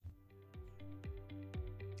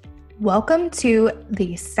Welcome to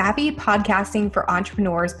the Savvy Podcasting for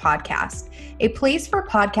Entrepreneurs podcast, a place for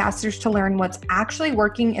podcasters to learn what's actually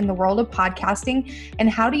working in the world of podcasting and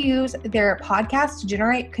how to use their podcast to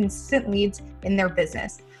generate consistent leads in their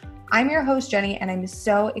business. I'm your host, Jenny, and I'm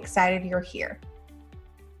so excited you're here.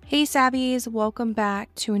 Hey, Savvies, welcome back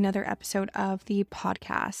to another episode of the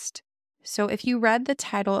podcast. So if you read the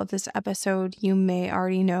title of this episode, you may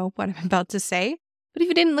already know what I'm about to say. But if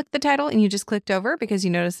you didn't look at the title and you just clicked over because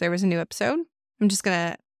you noticed there was a new episode, I'm just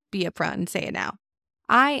going to be upfront and say it now.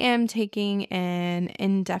 I am taking an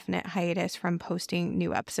indefinite hiatus from posting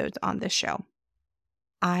new episodes on this show.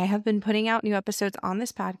 I have been putting out new episodes on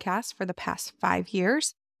this podcast for the past 5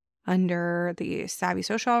 years under the Savvy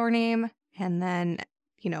Social Hour name. And then,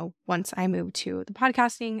 once I moved to the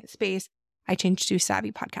podcasting space, I changed to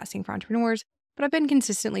Savvy Podcasting for Entrepreneurs. But I've been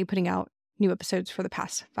consistently putting out new episodes for the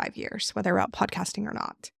past 5 years, whether about podcasting or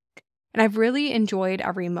not. And I've really enjoyed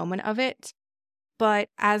every moment of it. But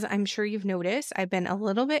as I'm sure you've noticed, I've been a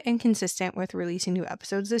little bit inconsistent with releasing new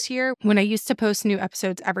episodes this year when I used to post new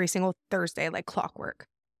episodes every single Thursday like clockwork.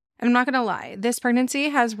 And I'm not going to lie, this pregnancy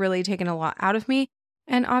has really taken a lot out of me.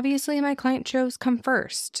 And obviously my client shows come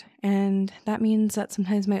first. And that means that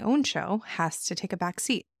sometimes my own show has to take a back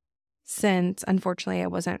seat, since unfortunately I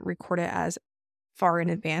wasn't recorded as far in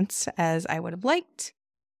advance as I would have liked.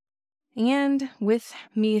 And with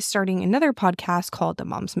me starting another podcast called the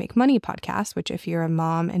Moms Make Money podcast, which if you're a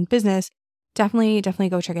mom in business, definitely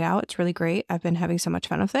go check it out. It's really great. I've been having so much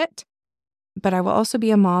fun with it. But I will also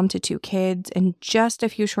be a mom to 2 kids. In just a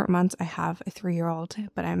few short months, I have a 3-year-old,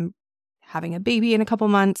 but I'm having a baby in a couple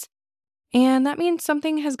months. And that means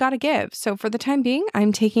something has got to give. So for the time being,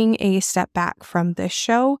 I'm taking a step back from this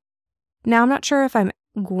show. Now, I'm not sure if I'm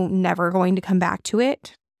never going to come back to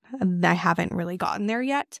it. I haven't really gotten there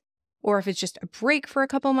yet. Or if it's just a break for a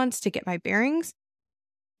couple months to get my bearings.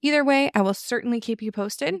 Either way, I will certainly keep you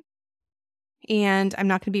posted. And I'm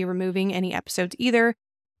not going to be removing any episodes either.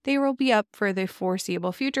 They will be up for the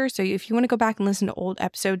foreseeable future. So if you want to go back and listen to old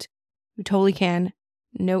episodes, you totally can.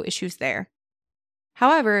 No issues there.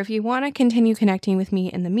 However, if you want to continue connecting with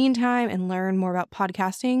me in the meantime and learn more about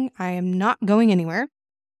podcasting, I am not going anywhere.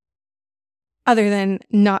 Other than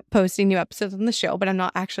not posting new episodes on the show, but I'm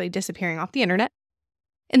not actually disappearing off the internet.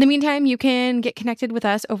 In the meantime, you can get connected with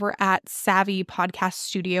us over at Savvy Podcast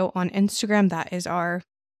Studio on Instagram. That is our,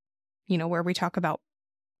 where we talk about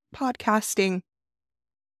podcasting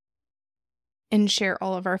and share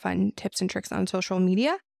all of our fun tips and tricks on social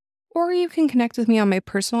media. Or you can connect with me on my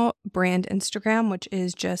personal brand Instagram, which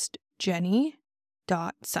is just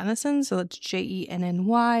jenny.sunneson. So that's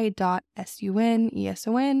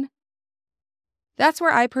JENNY.SUNESON. That's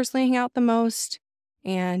where I personally hang out the most,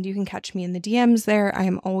 and you can catch me in the DMs there. I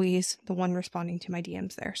am always the one responding to my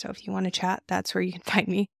DMs there. So if you want to chat, that's where you can find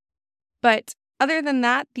me. But other than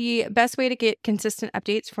that, the best way to get consistent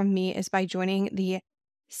updates from me is by joining the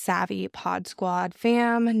Savvy Pod Squad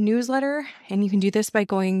fam newsletter. And you can do this by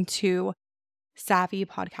going to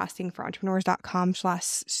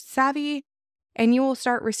savvypodcastingforentrepreneurs.com/savvy. And you will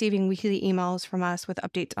start receiving weekly emails from us with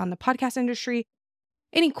updates on the podcast industry,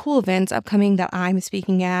 any cool events upcoming that I'm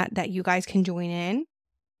speaking at that you guys can join in,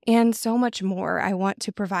 and so much more. I want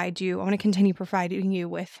to continue providing you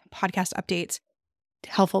with podcast updates,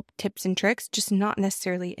 helpful tips and tricks, just not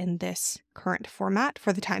necessarily in this current format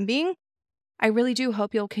for the time being. I really do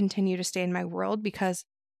hope you'll continue to stay in my world because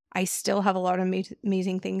I still have a lot of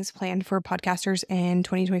amazing things planned for podcasters in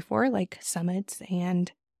 2024, like summits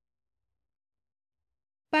and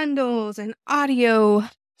bundles and audio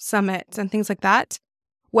summits and things like that,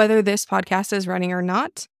 whether this podcast is running or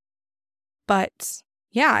not. But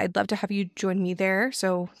yeah, I'd love to have you join me there.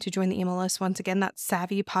 So to join the email list, once again, that's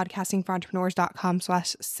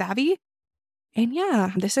savvypodcastingforentrepreneurs.com/savvy. And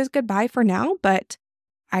yeah, this is goodbye for now, but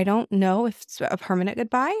I don't know if it's a permanent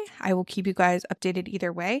goodbye. I will keep you guys updated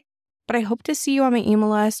either way. But I hope to see you on my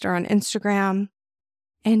email list or on Instagram.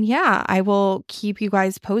 And yeah, I will keep you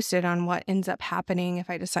guys posted on what ends up happening if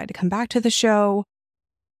I decide to come back to the show,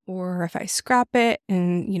 or if I scrap it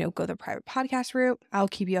and, go the private podcast route. I'll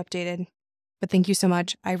keep you updated. But thank you so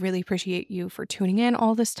much. I really appreciate you for tuning in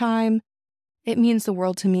all this time. It means the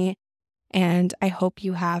world to me. And I hope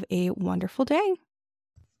you have a wonderful day.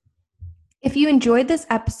 If you enjoyed this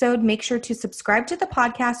episode, make sure to subscribe to the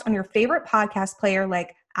podcast on your favorite podcast player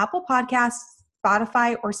like Apple Podcasts,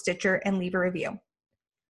 Spotify, or Stitcher, and leave a review.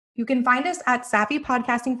 You can find us at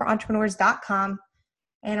savvypodcastingforentrepreneurs.com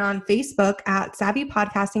and on Facebook at Savvy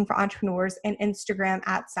Podcasting for Entrepreneurs and Instagram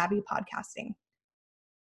at Savvy Podcasting.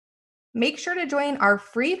 Make sure to join our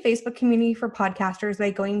free Facebook community for podcasters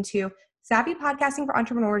by going to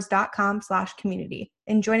savvypodcastingforentrepreneurs.com/community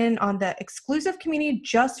and join in on the exclusive community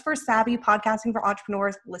just for Savvy Podcasting for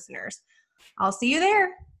Entrepreneurs listeners. I'll see you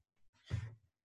there.